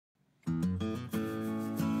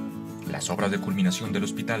Las obras de culminación del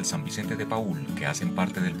Hospital San Vicente de Paúl, que hacen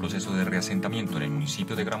parte del proceso de reasentamiento en el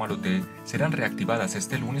municipio de Gramalote, serán reactivadas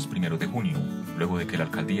este lunes 1 de junio, luego de que la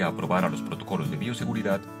alcaldía aprobara los protocolos de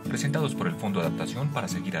bioseguridad presentados por el Fondo de Adaptación para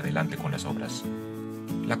seguir adelante con las obras.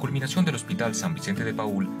 La culminación del Hospital San Vicente de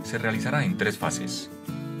Paúl se realizará en 3 fases.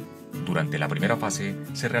 Durante la primera fase,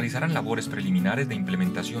 se realizarán labores preliminares de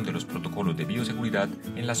implementación de los protocolos de bioseguridad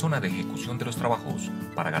en la zona de ejecución de los trabajos,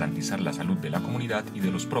 para garantizar la salud de la comunidad y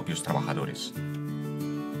de los propios trabajadores.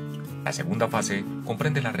 La segunda fase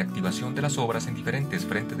comprende la reactivación de las obras en diferentes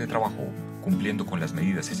frentes de trabajo, cumpliendo con las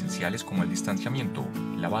medidas esenciales como el distanciamiento,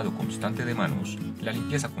 lavado constante de manos, la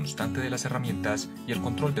limpieza constante de las herramientas y el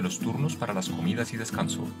control de los turnos para las comidas y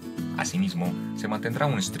descanso. Asimismo, se mantendrá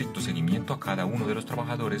un estricto seguimiento a cada uno de los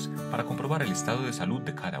trabajadores para comprobar el estado de salud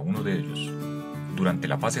de cada uno de ellos. Durante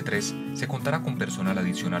la fase 3, se contará con personal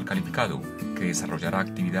adicional calificado, que desarrollará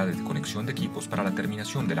actividades de conexión de equipos para la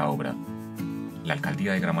terminación de la obra. La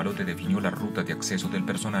alcaldía de Gramalote definió las rutas de acceso del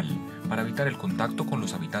personal para evitar el contacto con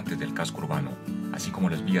los habitantes del casco urbano, así como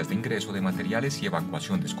las vías de ingreso de materiales y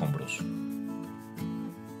evacuación de escombros.